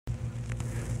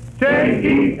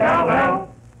J-E-L-L-O.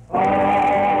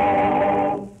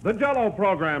 The Jell-O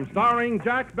program starring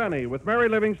Jack Benny with Mary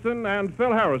Livingston and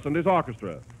Phil Harris and his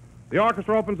orchestra. The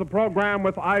orchestra opens the program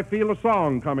with I Feel a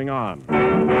Song coming on.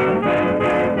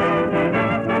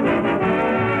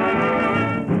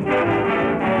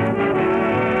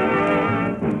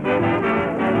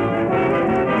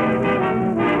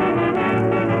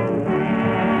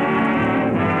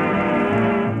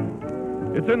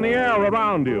 It's in the air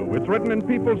around you. It's written in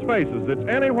people's faces. It's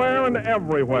anywhere and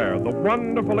everywhere. The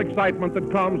wonderful excitement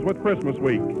that comes with Christmas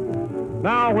week.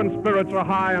 Now, when spirits are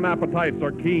high and appetites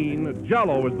are keen,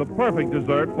 Jell-O is the perfect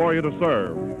dessert for you to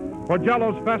serve. For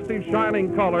Jell-O's festive,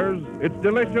 shining colors, its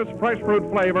delicious fresh fruit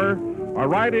flavor are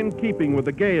right in keeping with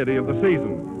the gaiety of the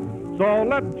season. So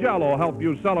let Jell-O help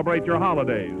you celebrate your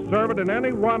holidays. Serve it in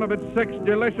any one of its 6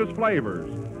 delicious flavors.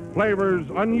 Flavors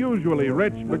unusually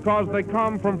rich because they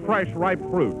come from fresh, ripe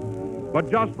fruit. But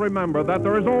just remember that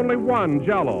there is only one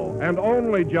Jell-O, and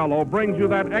only Jell-O brings you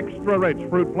that extra rich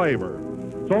fruit flavor.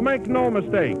 So make no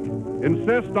mistake.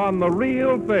 Insist on the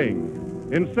real thing.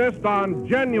 Insist on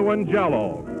genuine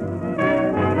Jell-O.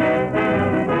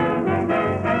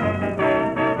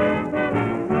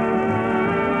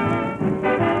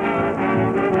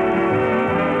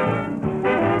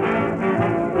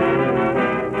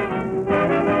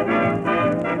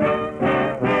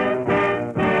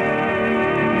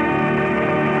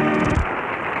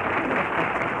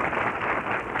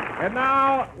 And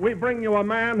now we bring you a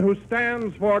man who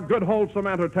stands for good, wholesome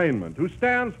entertainment, who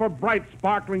stands for bright,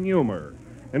 sparkling humor.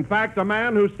 In fact, a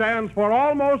man who stands for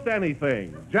almost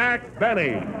anything, Jack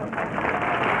Benny. Thank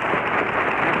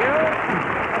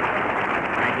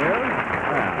you.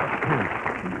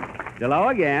 Hello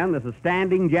again. This is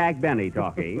Standing Jack Benny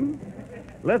talking.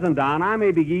 Listen, Don, I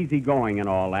may be easygoing and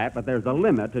all that, but there's a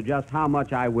limit to just how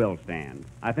much I will stand.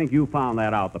 I think you found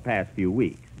that out the past few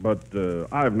weeks. But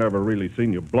I've never really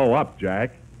seen you blow up,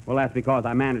 Jack. Well, that's because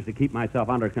I managed to keep myself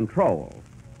under control.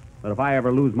 But if I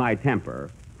ever lose my temper,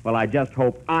 well, I just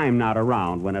hope I'm not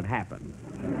around when it happens.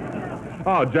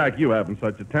 Oh, Jack, you haven't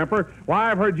such a temper. Why,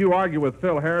 I've heard you argue with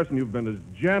Phil Harris, and you've been as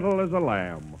gentle as a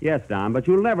lamb. Yes, Don, but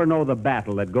you'll never know the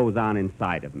battle that goes on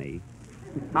inside of me.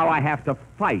 How I have to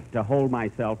fight to hold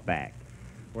myself back.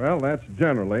 Well, that's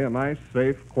generally a nice,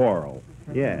 safe quarrel.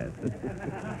 Yes.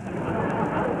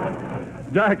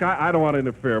 Jack, I don't want to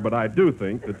interfere, but I do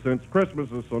think that since Christmas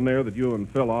is so near that you and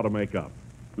Phil ought to make up.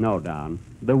 No, Don.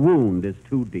 The wound is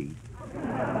too deep.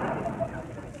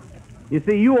 You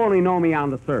see, you only know me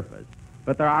on the surface,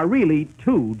 but there are really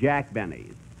 2 Jack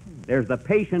Bennys. There's the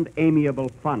patient, amiable,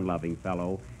 fun-loving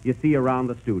fellow you see around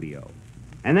the studio.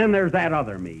 And then there's that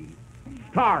other me.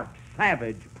 Stark,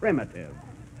 savage, primitive.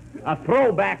 A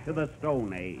throwback to the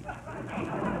Stone Age.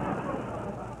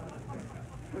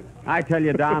 I tell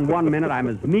you, Don, one minute I'm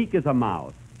as meek as a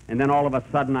mouse, and then all of a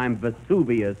sudden I'm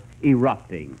Vesuvius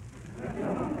erupting.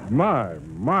 My.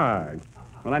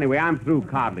 Well, anyway, I'm through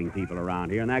coddling people around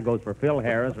here, and that goes for Phil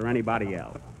Harris or anybody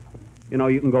else. You know,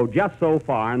 you can go just so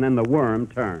far, and then the worm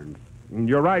turns.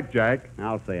 You're right, Jack.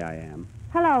 I'll say I am.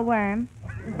 Hello, worm.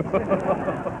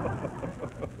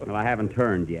 Well, I haven't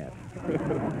turned yet.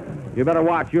 You better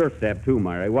watch your step, too,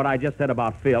 Mary. What I just said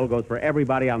about Phil goes for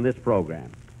everybody on this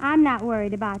program. I'm not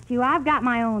worried about you. I've got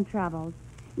my own troubles.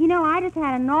 You know, I just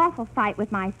had an awful fight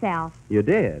with myself. You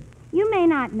did? You may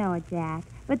not know it, Jack,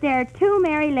 but there are 2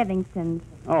 Mary Livingstons.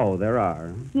 Oh, there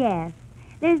are? Yes.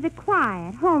 There's the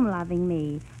quiet, home-loving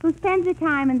me, who spends her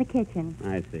time in the kitchen.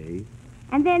 I see.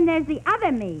 And then there's the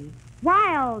other me,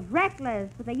 wild, reckless,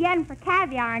 with a yen for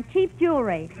caviar and cheap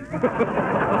jewelry.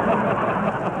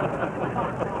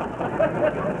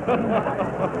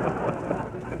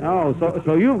 Oh,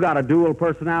 so you've got a dual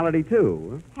personality,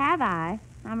 too? Have I?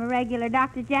 I'm a regular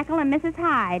Dr. Jekyll and Mrs.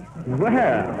 Hyde.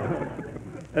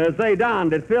 Well, say, Don,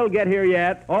 did Phil get here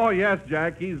yet? Oh, yes,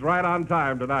 Jack. He's right on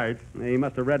time tonight. He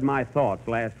must have read my thoughts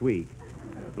last week.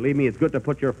 Believe me, it's good to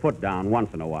put your foot down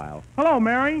once in a while. Hello,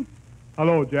 Mary.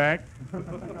 Hello, Jack.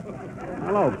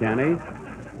 Hello, Kenny.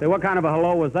 Say, what kind of a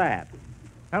hello was that?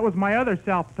 That was my other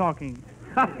self talking.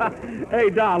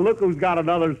 Hey, Don, look who's got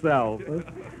another self.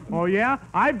 Oh, yeah?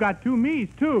 I've got 2 me's,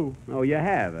 too. Oh, you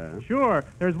have, huh? Sure.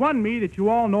 There's one me that you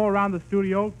all know around the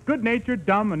studio, good-natured,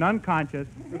 dumb, and unconscious.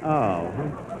 Oh.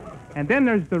 And then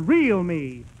there's the real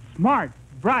me, smart,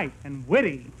 bright, and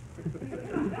witty.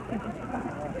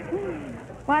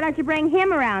 Why don't you bring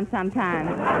him around sometime?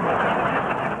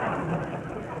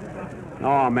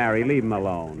 Oh, Mary, leave him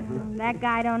alone. That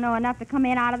guy don't know enough to come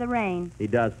in out of the rain. He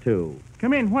does, too.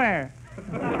 Come in where?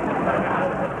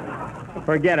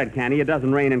 Forget it, Kenny. It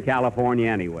doesn't rain in California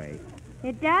anyway.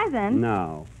 It doesn't?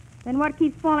 No. Then what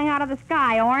keeps falling out of the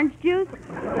sky? Orange juice?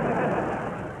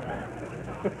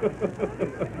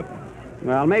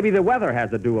 Well, maybe the weather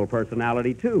has a dual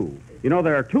personality, too. You know,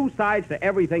 there are two sides to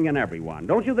everything and everyone.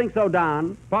 Don't you think so,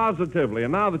 Don? Positively.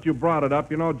 And now that you brought it up,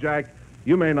 you know, Jack,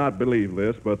 you may not believe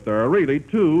this, but there are really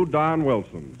two Don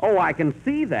Wilsons. Oh, I can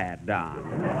see that, Don.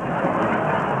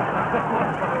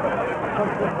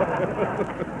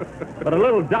 But a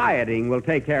little dieting will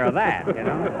take care of that, you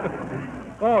know.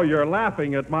 Oh, you're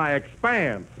laughing at my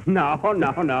expanse. No,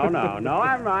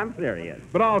 I'm serious.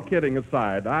 But all kidding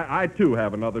aside, I too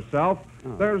have another self.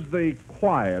 Oh. There's the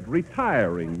quiet,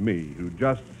 retiring me who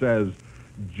just says,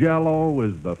 Jell-O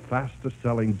is the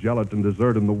fastest-selling gelatin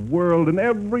dessert in the world, and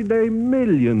every day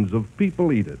millions of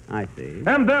people eat it. I see.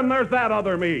 And then there's that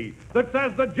other me that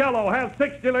says the Jell-O has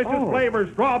 6 delicious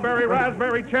flavors: strawberry,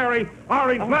 raspberry, cherry,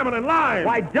 orange, lemon, and lime.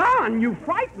 Why, Don, you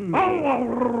frighten me.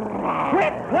 Oh,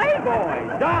 Quit,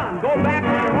 playboy. Don, go back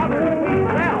to your mother's sweet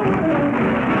self.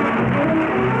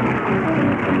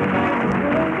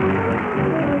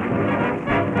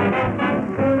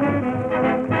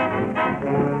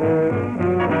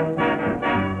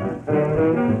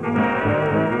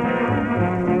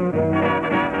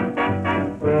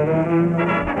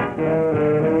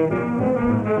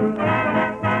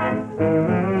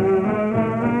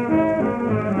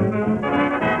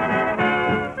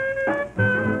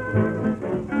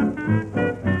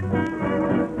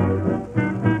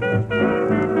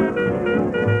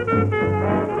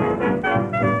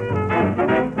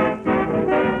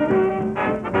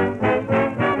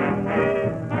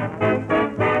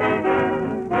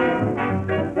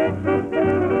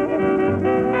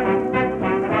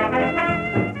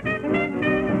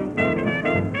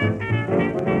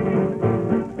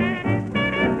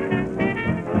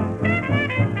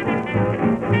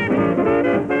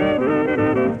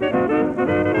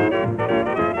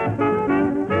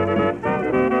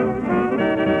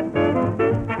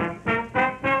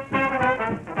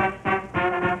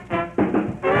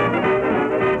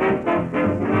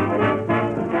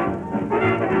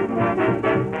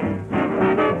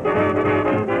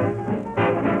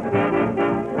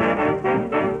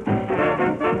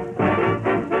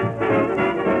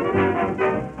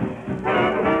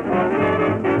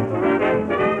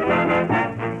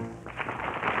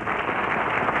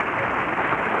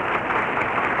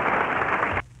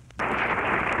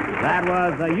 That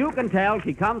was You Can Tell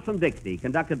She Comes from Dixie,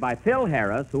 conducted by Phil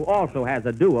Harris, who also has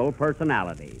a dual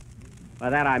personality. By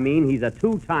that I mean he's a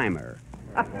two-timer.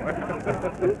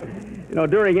 You know,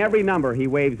 during every number, he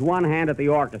waves one hand at the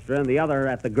orchestra and the other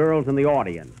at the girls in the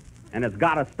audience. And it's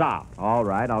got to stop. All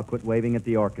right, I'll quit waving at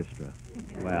the orchestra.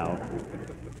 Well,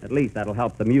 at least that'll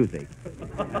help the music.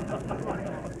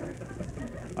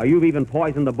 Or you've even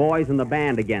poisoned the boys in the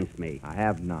band against me. I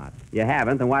have not. You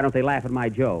haven't? Then why don't they laugh at my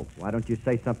jokes? Why don't you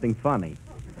say something funny?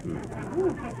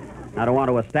 I don't want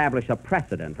to establish a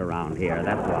precedent around here,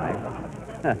 that's why.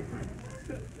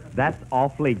 That's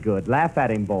awfully good. Laugh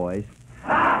at him, boys.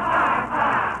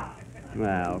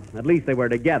 Well, at least they were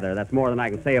together. That's more than I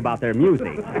can say about their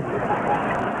music.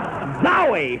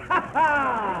 Zowie!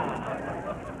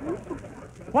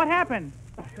 What happened?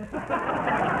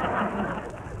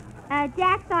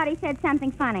 Jack thought he said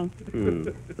something funny.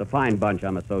 It's a fine bunch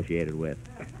I'm associated with.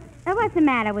 What's the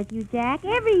matter with you, Jack?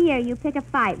 Every year you pick a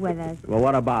fight with us. Well,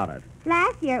 what about it?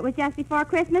 Last year it was just before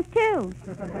Christmas, too.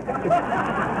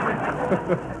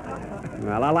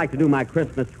 Well, I like to do my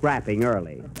Christmas scrapping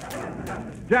early.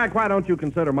 Jack, why don't you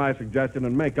consider my suggestion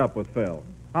and make up with Phil?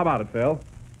 How about it, Phil?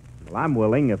 Well, I'm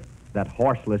willing if that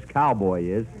horseless cowboy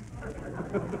is.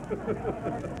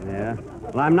 Yeah?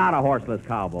 Well, I'm not a horseless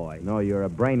cowboy. No, you're a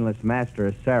brainless master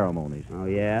of ceremonies. Oh,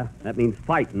 yeah? That means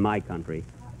fight in my country.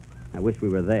 I wish we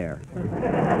were there.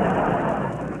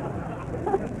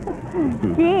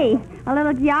 Gee, a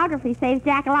little geography saves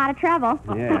Jack a lot of trouble.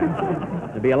 Yeah.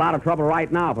 There'd be a lot of trouble right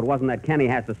now if it wasn't that Kenny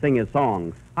has to sing his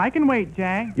songs. I can wait,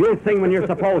 Jack. You'll sing when you're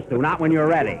supposed to, not when you're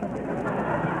ready.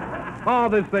 Oh,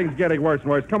 this thing's getting worse and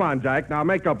worse. Come on, Jack. Now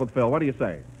make up with Phil. What do you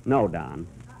say? No, Don.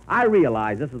 I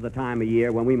realize this is the time of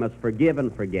year when we must forgive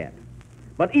and forget.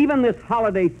 But even this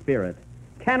holiday spirit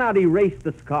cannot erase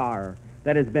the scar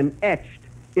that has been etched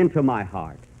into my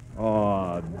heart.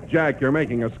 Oh, Jack, you're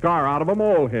making a scar out of a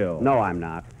molehill. No, I'm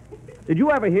not. Did you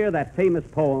ever hear that famous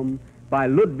poem by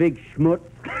Ludwig Schmutz?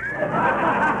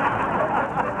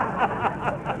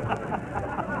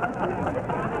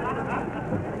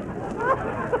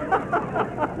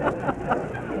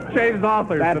 Changed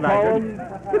authors That tonight. poem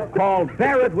called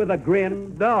Bear It With a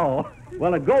Grin? No.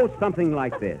 Well, it goes something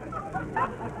like this.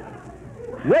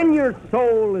 When your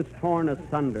soul is torn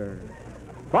asunder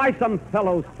by some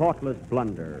fellow's thoughtless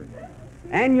blunder,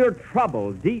 and your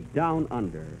trouble deep down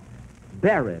under,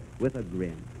 bear it with a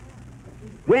grin.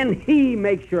 When he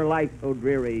makes your life so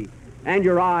dreary, and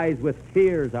your eyes with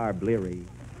tears are bleary,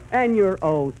 and you're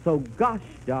oh so gosh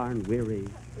darn weary,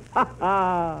 ha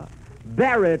ha,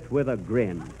 bear it with a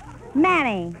grin.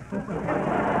 Mammy.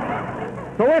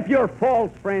 So if your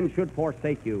false friend should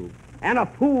forsake you, and a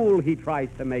fool he tries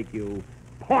to make you,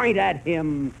 point at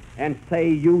him and say,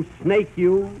 you snake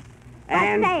you,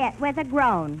 and... But say it with a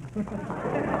groan.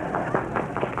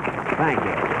 Thank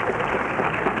you.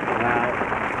 Well,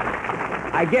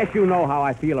 I guess you know how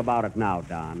I feel about it now,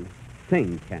 Don.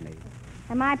 Sing, Kenny.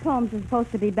 And my poems are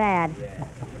supposed to be bad.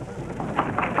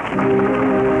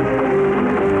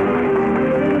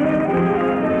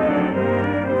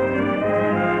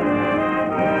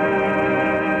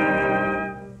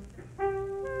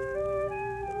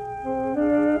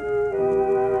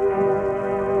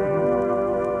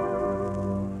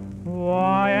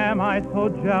 Why am I so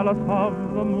jealous of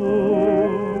the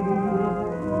moon?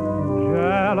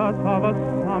 Jealous of a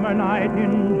summer night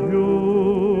in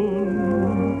June.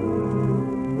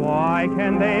 Why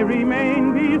can they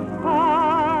remain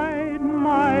beside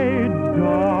my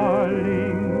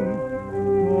darling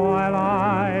while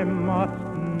I must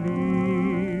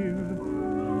leave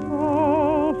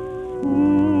so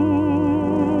soon?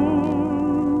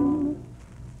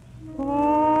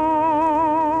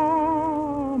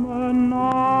 Summer night,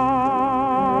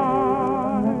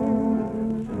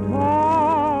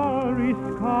 starry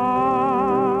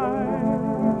sky,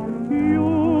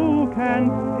 you can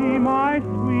see my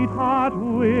sweetheart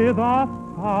with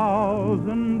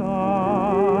 1,000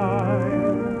 eyes.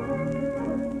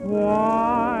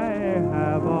 Why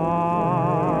have I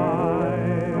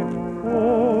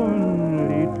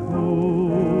only two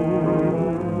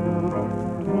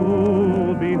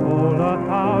to behold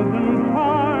 1,000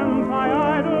 charms I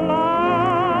idolize?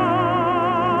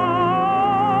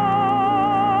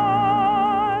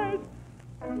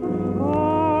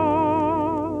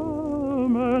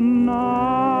 Summer night,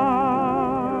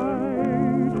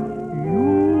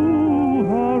 you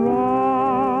are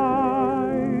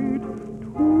right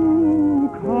to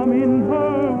come in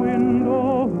her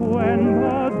window when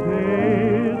the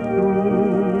day is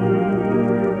through.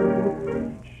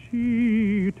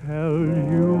 She tells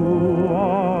you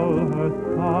all her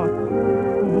thoughts.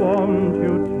 Won't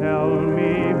you tell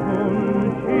me whom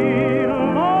she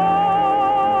loves?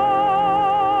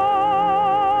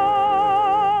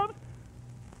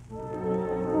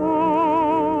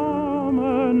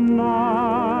 Summer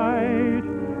night,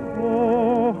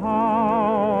 oh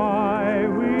how I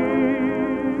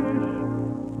wish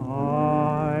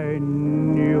I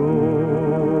knew.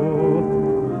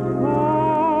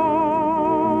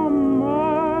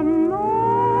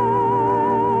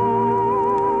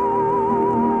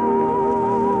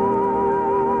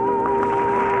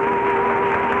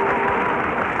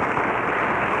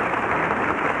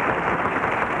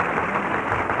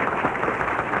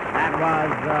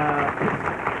 Summer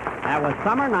That was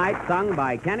Summer Night, sung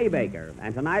by Kenny Baker,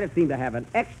 and tonight it seemed to have an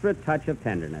extra touch of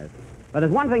tenderness. But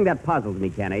there's one thing that puzzles me,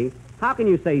 Kenny. How can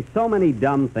you say so many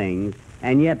dumb things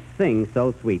and yet sing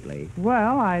so sweetly?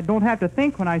 Well, I don't have to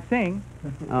think when I sing.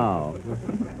 Oh,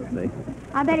 see,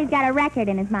 I'll bet he's got a record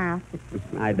in his mouth.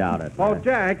 I doubt it. Oh,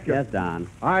 Jack. Yes, Don.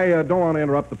 I don't want to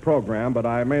interrupt the program, but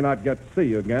I may not get to see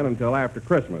you again until after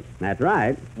Christmas. That's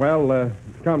right. Well, to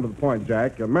come to the point,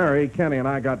 Jack, Mary, Kenny, and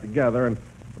I got together and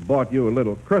bought you a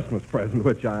little Christmas present,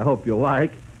 which I hope you'll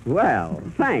like. Well,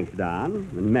 thanks, Don.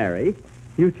 And Mary.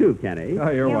 You too, Kenny. Oh,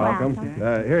 you're welcome. welcome.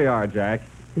 Here you are, Jack.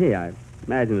 Gee, I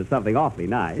imagine it's something awfully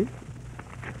nice.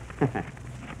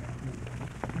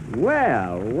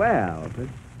 Well.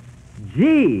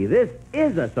 Gee, this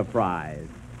is a surprise.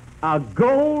 A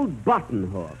gold button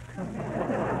hook.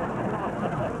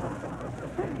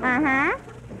 Uh-huh.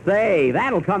 Say,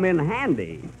 that'll come in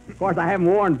handy. Of course, I haven't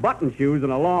worn button shoes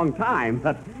in a long time,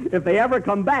 but if they ever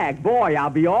come back, boy, I'll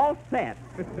be all set.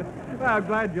 Well, I'm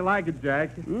glad you like it,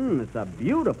 Jack. It's a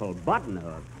beautiful button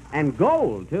hook. And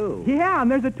gold, too. Yeah,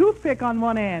 and there's a toothpick on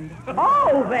one end.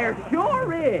 Oh, there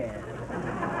sure is.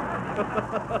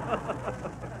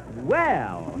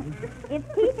 Well, If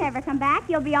Keith ever come back,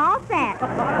 you'll be all set.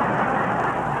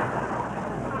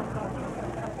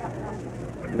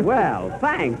 well,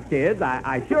 thanks, kids.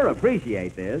 I sure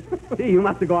appreciate this. Gee, you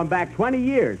must have gone back 20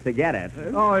 years to get it.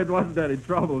 Oh, it wasn't any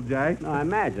trouble, Jack. No, I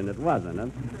imagine it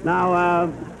wasn't. Now,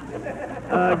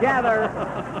 gather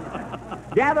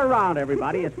around,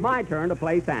 everybody. It's my turn to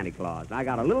play Santa Claus. I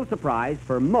got a little surprise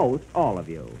for most all of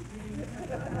you.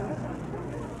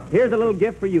 Here's a little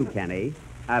gift for you, Kenny.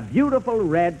 A beautiful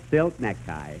red silk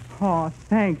necktie. Oh,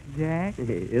 thanks, Jack.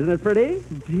 Isn't it pretty?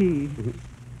 Gee.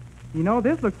 You know,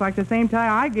 this looks like the same tie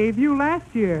I gave you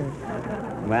last year.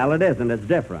 Well, it isn't. It's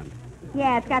different.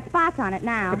 Yeah, it's got spots on it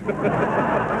now.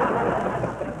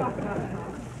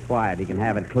 Quiet. He can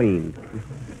have it cleaned.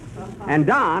 And,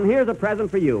 Don, here's a present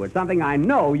for you. It's something I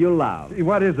know you love.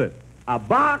 What is it? A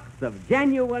box of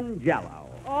genuine Jell-O.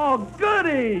 Oh,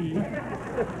 goody!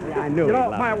 Yeah, I knew You he'd know,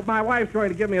 love it. my wife's going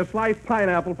to give me a sliced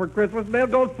pineapple for Christmas, and they'll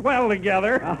go swell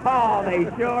together. Oh, they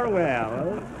sure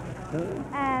will.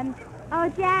 Oh,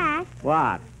 Jack,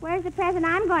 What? where's the present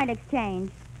I'm going to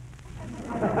exchange?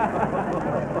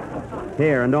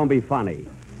 Here, and don't be funny.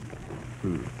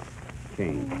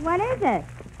 Change. What is it?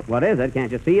 What is it?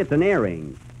 Can't you see? It's an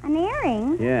earring. An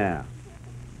earring? Yeah.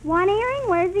 One earring?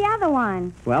 Where's the other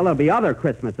one? Well, there'll be other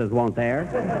Christmases, won't there?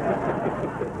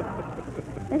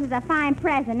 This is a fine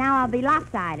present. Now I'll be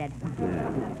lopsided.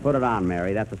 Yeah. Put it on,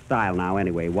 Mary. That's the style now,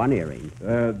 anyway. One earring.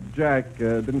 Jack,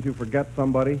 didn't you forget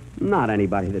somebody? Not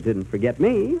anybody that didn't forget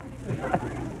me.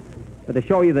 But to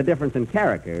show you the difference in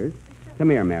characters, come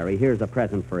here, Mary. Here's a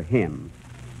present for him.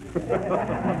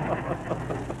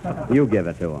 You give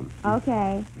it to him.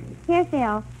 Okay. Here,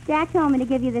 Phil. Jack told me to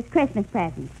give you this Christmas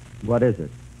present. What is it?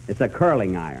 It's a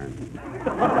curling iron.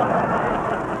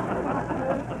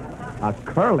 A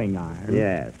curling iron?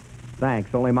 Yes.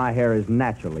 Thanks, only my hair is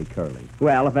naturally curly.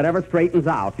 Well, if it ever straightens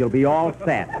out, you'll be all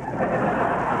set.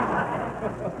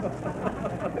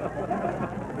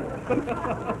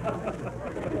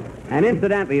 And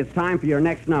incidentally, it's time for your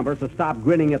next number, so stop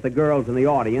grinning at the girls in the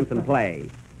audience and play.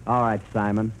 All right,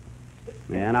 Simon.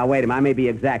 Yeah, now wait a minute. I may be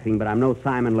exacting, but I'm no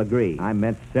Simon Legree. I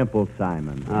meant Simple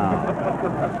Simon.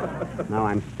 Oh. Now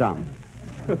I'm stumped.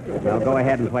 Well, go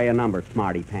ahead and play a number,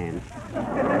 smarty pants.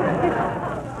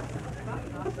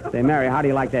 Say, Mary, how do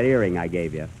you like that earring I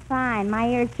gave you? Fine. My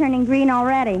ear's turning green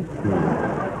already.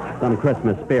 Some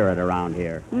Christmas spirit around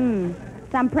here.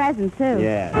 Some present, too.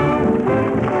 Yeah.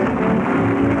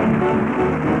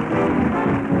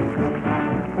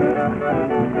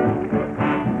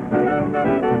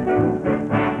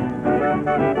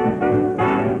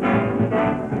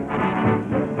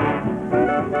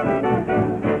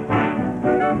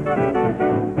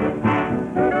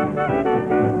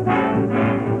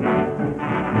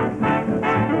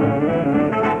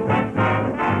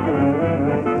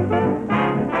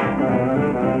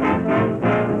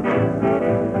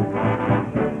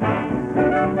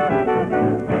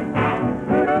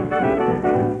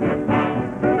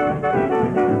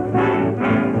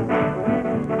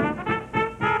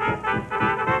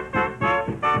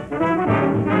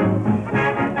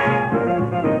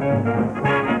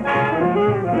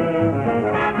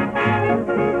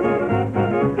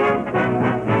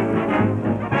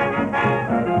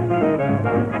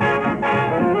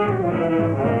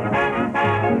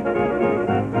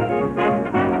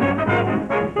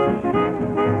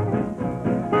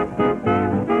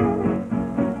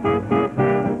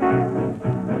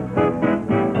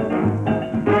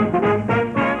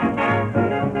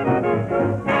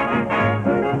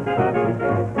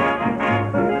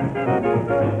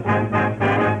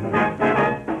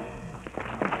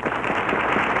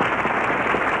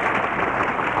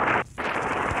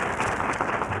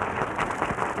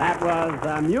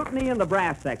 Mutiny in the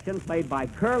Brass Section, played by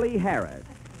Curly Harris,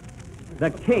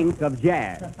 the kink of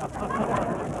jazz.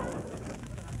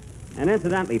 And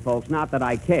incidentally, folks, not that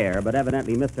I care, but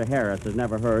evidently Mr. Harris has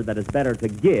never heard that it's better to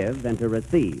give than to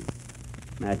receive.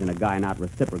 Imagine a guy not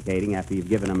reciprocating after you've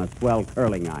given him a swell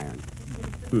curling iron.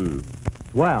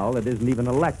 Swell, it isn't even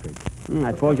electric.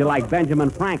 I suppose you like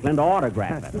Benjamin Franklin to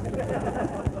autograph it.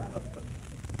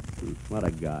 What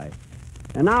a guy.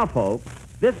 And now, folks,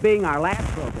 this being our last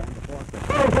program before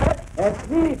Christmas. That's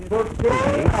me,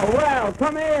 Oh, well,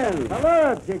 come in.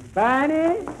 Hello, Dick Barney.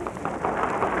 Well,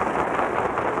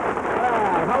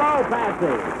 hello,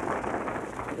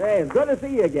 Patsy. Hey, it's good to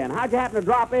see you again. How'd you happen to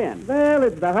drop in? Well,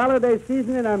 it's the holiday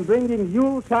season, and I'm bringing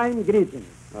Yuletime greetings.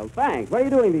 Well, thanks. What are you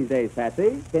doing these days,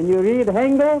 Patsy? Can you read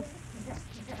Hengel?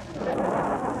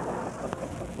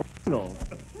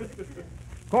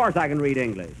 Of course I can read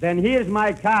English. Then here's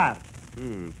my card.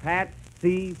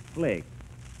 Patsy Flick.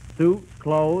 Suit,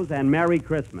 clothes, and Merry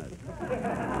Christmas.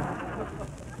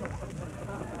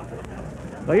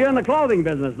 So you're in the clothing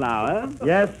business now, huh?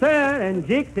 Yes, sir. And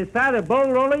Jake, to start a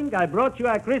bowl rolling, I brought you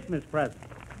a Christmas present.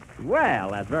 Well,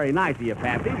 that's very nice of you,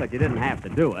 Patsy, but you didn't have to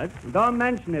do it. Don't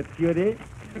mention it, cutie.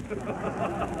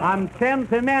 I'm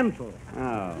sentimental.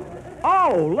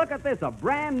 Oh, look at this, a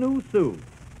brand new suit.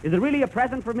 Is it really a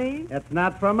present for me? It's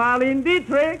not from Arlene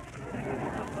Dietrich.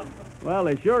 Well,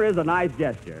 it sure is a nice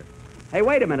gesture. Hey,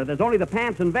 wait a minute. There's only the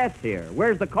pants and vest here.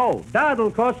 Where's the coat?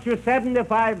 That'll cost you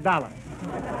 $75.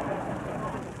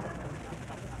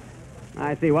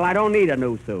 I see. Well, I don't need a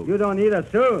new suit. You don't need a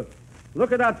suit.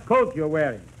 Look at that coat you're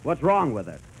wearing. What's wrong with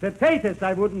it? Potatoes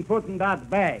I wouldn't put in that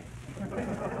bag.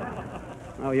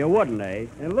 Oh, you wouldn't, eh?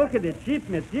 And look at the cheap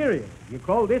material. You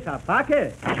call this a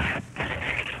packet?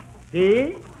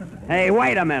 See? Hey,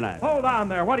 wait a minute. Hold on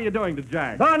there. What are you doing to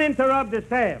Jack? Don't interrupt the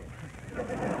sale.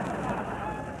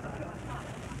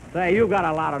 Say, you got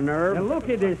a lot of nerve. And look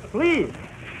at this sleeve.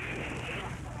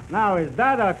 Now, is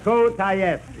that a coat I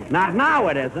asked you? Not now,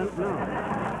 it isn't. No.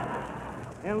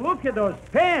 And look at those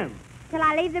pants. Shall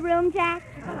I leave the room, Jack?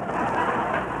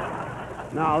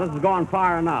 No, this is going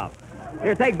far enough.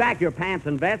 Here, take back your pants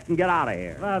and vest and get out of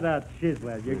here. Well, that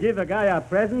chiseler. You give a guy a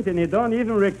present and he don't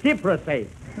even reciprocate.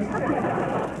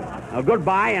 Well,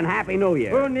 goodbye and Happy New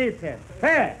Year. Who needs it?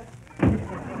 Hey!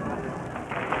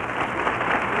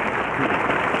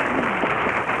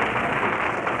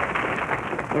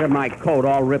 Look at my coat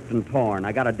all ripped and torn.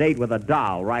 I got a date with a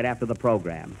doll right after the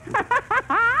program.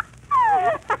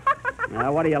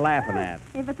 Now, what are you laughing at?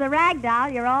 If it's a rag doll,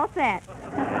 you're all set.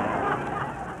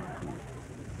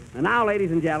 And now,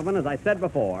 ladies and gentlemen, as I said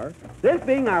before, this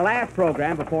being our last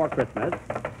program before Christmas,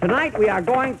 tonight we are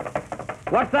going...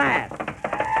 What's that?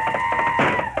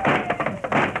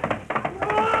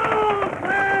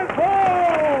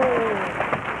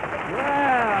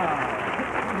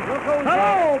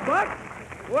 Hello, Buck.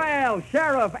 Well,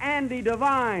 Sheriff Andy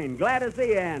Devine. Glad to see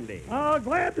you, Andy. Oh,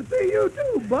 glad to see you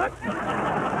too, Buck.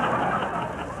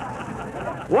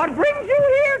 What brings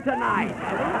you here tonight?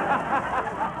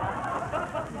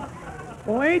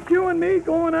 Well, ain't you and me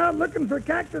going out looking for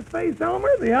Cactus Face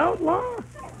Elmer, the outlaw?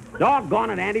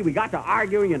 Doggone it, Andy. We got to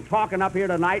arguing and talking up here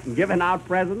tonight and giving out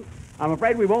presents. I'm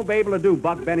afraid we won't be able to do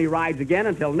Buck Benny Rides again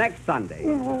until next Sunday.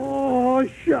 Oh,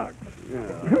 shucks.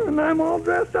 And I'm all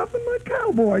dressed up in my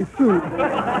cowboy suit.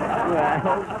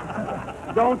 Well,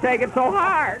 don't take it so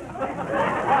hard.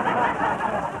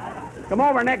 Come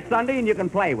over next Sunday and you can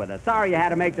play with us. Sorry you had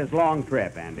to make this long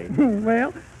trip, Andy.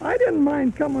 Well, I didn't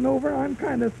mind coming over. I'm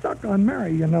kind of stuck on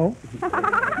Mary, you know.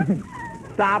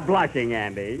 Stop blushing,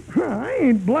 Andy. I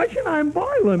ain't blushing. I'm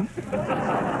boiling.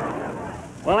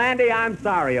 Well, Andy, I'm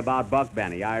sorry about Buck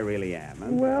Benny. I really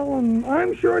am. Well, and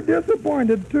I'm sure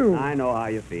disappointed, too. I know how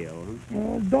you feel.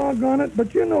 Oh, doggone it.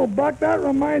 But you know, Buck, that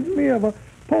reminds me of a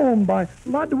poem by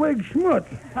Ludwig Schmutz.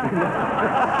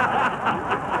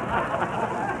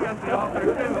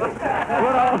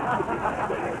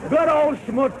 Good old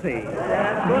Schmutzy.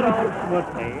 Yeah, good old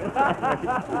Schmutzy.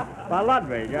 By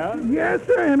Ludwig, huh? Yes,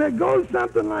 sir, and it goes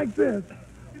something like this.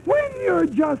 When you're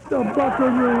just a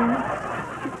buckaroo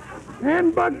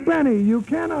and Buck Benny you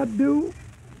cannot do,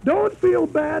 don't feel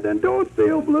bad and don't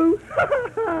feel blue.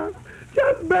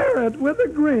 Just bear it with a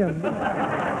grin.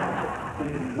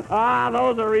 Ah,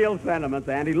 those are real sentiments,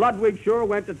 Andy. Ludwig sure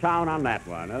went to town on that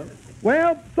one, huh?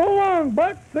 Well, so long,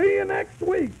 Buck. See you next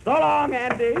week. So long,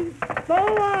 Andy. So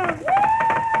long.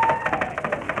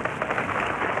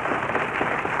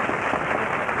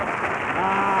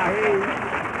 Ah,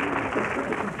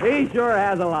 he sure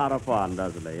has a lot of fun,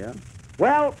 doesn't he, huh?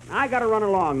 Well, I got to run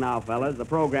along now, fellas. The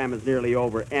program is nearly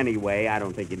over anyway. I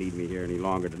don't think you need me here any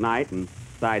longer tonight, and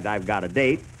besides, I've got a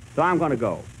date, so I'm going to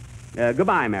go.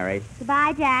 Goodbye, Mary.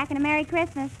 Goodbye, Jack, and a Merry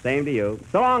Christmas. Same to you.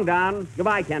 So long, Don.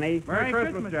 Goodbye, Kenny. Merry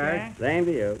Christmas, Jack. Same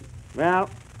to you. Well,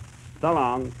 so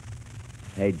long.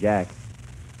 Hey, Jack,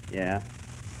 Yeah,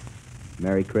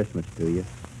 Merry Christmas to you.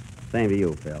 same to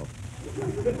you, Phil.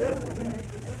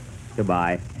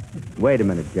 Goodbye. Wait a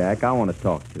minute, Jack. I want to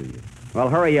talk to you. Well,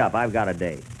 hurry up. I've got a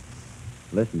date.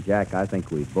 Listen, Jack, I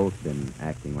think we've both been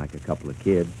acting like a couple of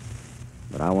kids.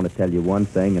 But I want to tell you one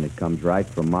thing, and it comes right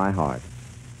from my heart.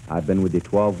 I've been with you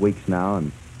 12 weeks now,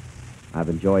 and I've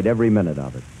enjoyed every minute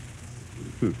of it.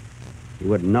 You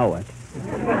wouldn't know it.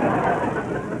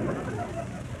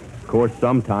 Of course,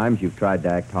 sometimes you've tried to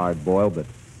act hard-boiled, but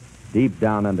deep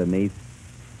down underneath,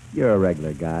 you're a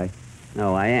regular guy.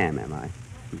 Oh, I am I?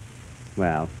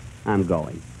 Well, I'm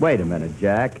going. Wait a minute,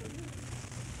 Jack.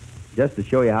 Just to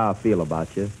show you how I feel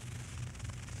about you,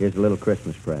 here's a little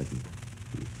Christmas present.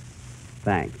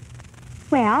 Thanks.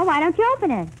 Well, why don't you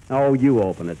open it? Oh, you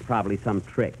open it. It's probably some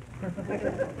trick.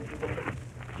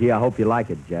 Gee, I hope you like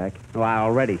it, Jack. Oh, I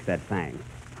already said thanks.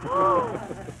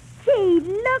 Gee,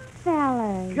 look,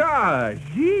 fellas. Gosh,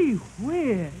 Gee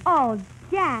whiz. Oh,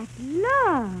 Jack,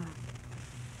 look.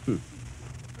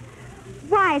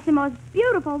 Why, it's the most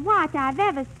beautiful watch I've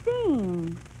ever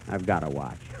seen. I've got a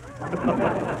watch.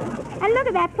 And look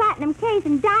at that platinum case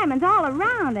and diamonds all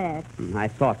around it. I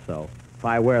thought so. If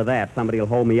I wear that, somebody will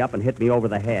hold me up and hit me over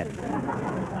the head.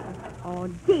 Oh,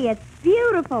 gee, it's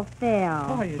beautiful, Phil.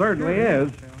 Oh, it certainly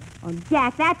is. Oh,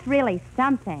 Jack, that's really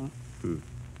something.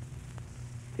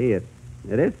 See, it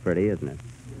is pretty, isn't it?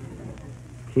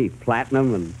 Gee,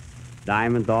 platinum and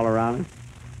diamonds all around it.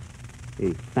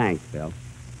 Gee, thanks, Phil.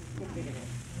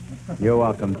 You're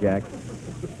welcome, Jack.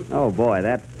 Oh, boy,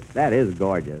 that is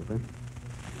gorgeous. Huh?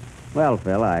 Well,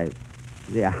 Phil, I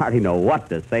hardly know what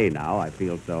to say now. I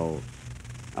feel so...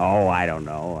 Oh, I don't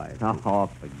know. Oh,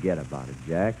 forget about it,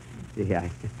 Jack. Gee, I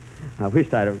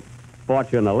wish I'd have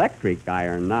bought you an electric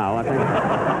iron now. I think...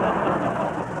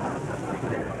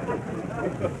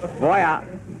 Boy,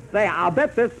 I'll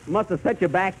bet this must have set you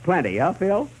back plenty, huh,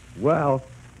 Phil? Well,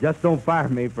 just don't fire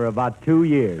me for about 2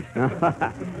 years.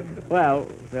 Well,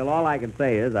 Phil, all I can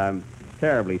say is I'm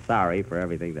terribly sorry for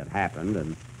everything that happened,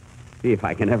 and see if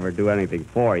I can ever do anything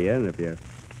for you. And if you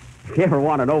ever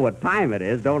want to know what time it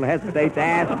is, don't hesitate to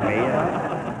ask me.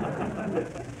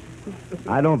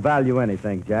 I don't value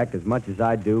anything, Jack, as much as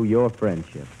I do your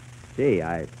friendship. Gee,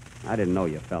 I didn't know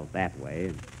you felt that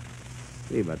way.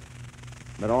 See, but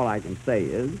all I can say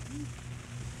is,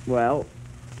 well,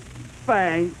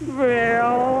 thanks, Phil.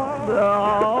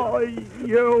 Oh,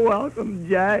 you're welcome,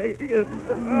 Jack.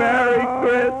 Merry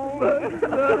Christmas.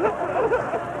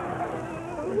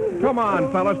 Come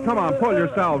on, fellas, come on, pull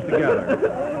yourselves together.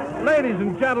 Ladies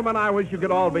and gentlemen, I wish you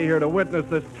could all be here to witness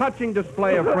this touching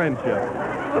display of friendship.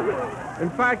 In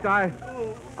fact, I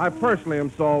personally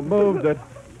am so moved that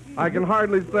I can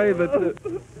hardly say that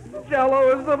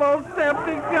Jell-O is the most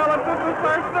tempting gelatin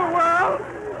dessert in the world.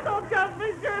 So just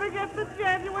be sure to get the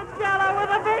genuine Jell-O with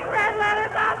the big red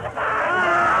letters on the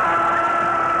bottom.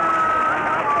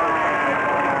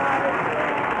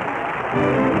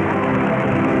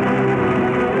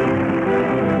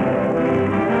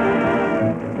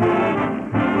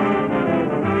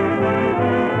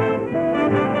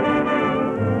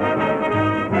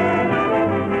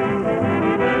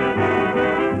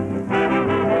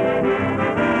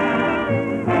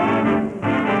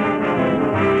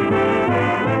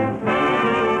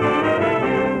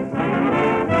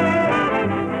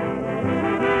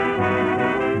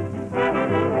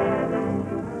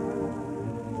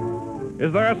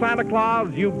 Is there a Santa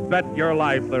Claus? You bet your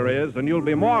life there is, and you'll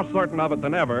be more certain of it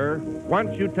than ever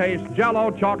once you taste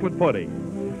Jell-O chocolate pudding.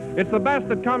 It's the best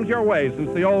that comes your way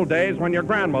since the old days when your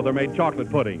grandmother made chocolate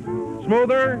pudding.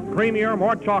 Smoother, creamier,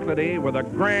 more chocolatey with a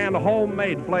grand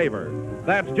homemade flavor.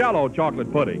 That's Jell-O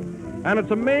chocolate pudding. And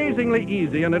it's amazingly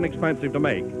easy and inexpensive to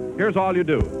make. Here's all you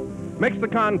do. Mix the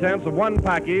contents of one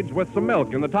package with some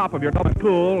milk in the top of your tub and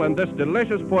cool, and this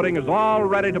delicious pudding is all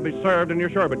ready to be served in your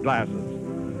sherbet glasses.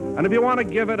 And if you want to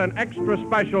give it an extra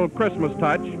special Christmas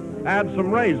touch, add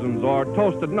some raisins or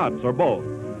toasted nuts or both.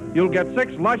 You'll get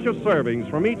 6 luscious servings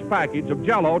from each package of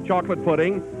Jell-O chocolate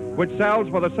pudding, which sells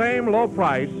for the same low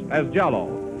price as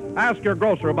Jell-O. Ask your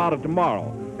grocer about it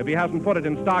tomorrow. If he hasn't put it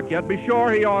in stock yet, be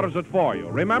sure he orders it for you.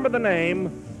 Remember the name,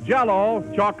 Jell-O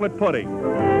chocolate pudding.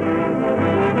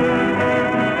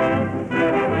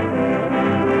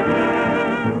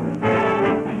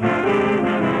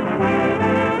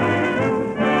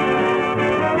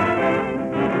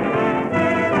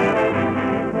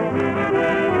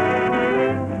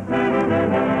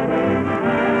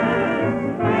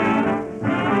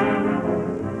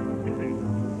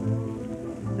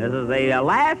 This is the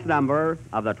last number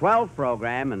of the 12th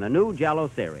program in the new Jell-O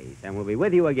series, and we'll be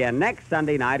with you again next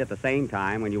Sunday night at the same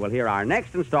time when you will hear our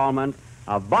next installment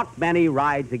of Buck Benny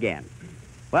Rides Again.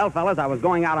 Well, fellas, I was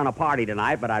going out on a party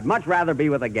tonight, but I'd much rather be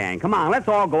with a gang. Come on, let's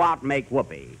all go out and make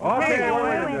whoopee.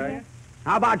 Okay.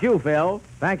 How about you, Phil?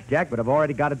 Thanks, Jack, but I've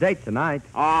already got a date tonight.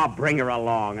 Oh, bring her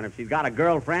along, and if she's got a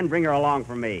girlfriend, bring her along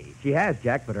for me. She has,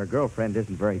 Jack, but her girlfriend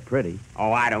isn't very pretty.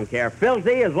 Oh, I don't care.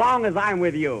 Filthy, as long as I'm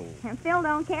with you. And Phil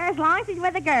don't care as long as he's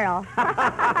with a girl.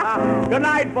 Good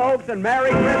night, folks, and Merry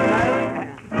Christmas.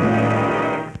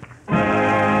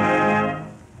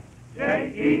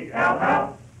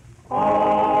 Jell-O.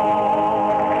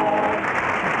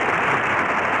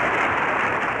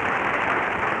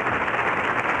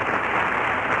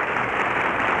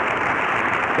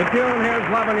 The tune Here's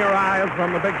Love in Your Eyes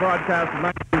from the big broadcast of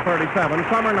 1937.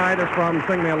 Summer Night is from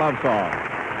Sing Me a Love Song.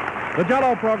 The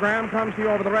Jell-O program comes to you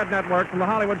over the Red Network from the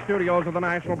Hollywood studios of the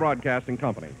National Broadcasting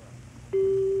Company.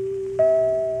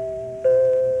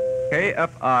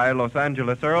 KFI Los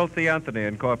Angeles Earl C. Anthony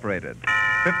Incorporated.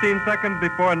 15 seconds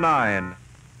before 9.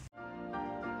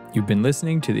 You've been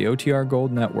listening to the OTR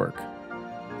Gold Network.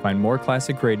 Find more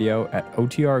classic radio at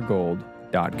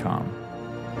otrgold.com.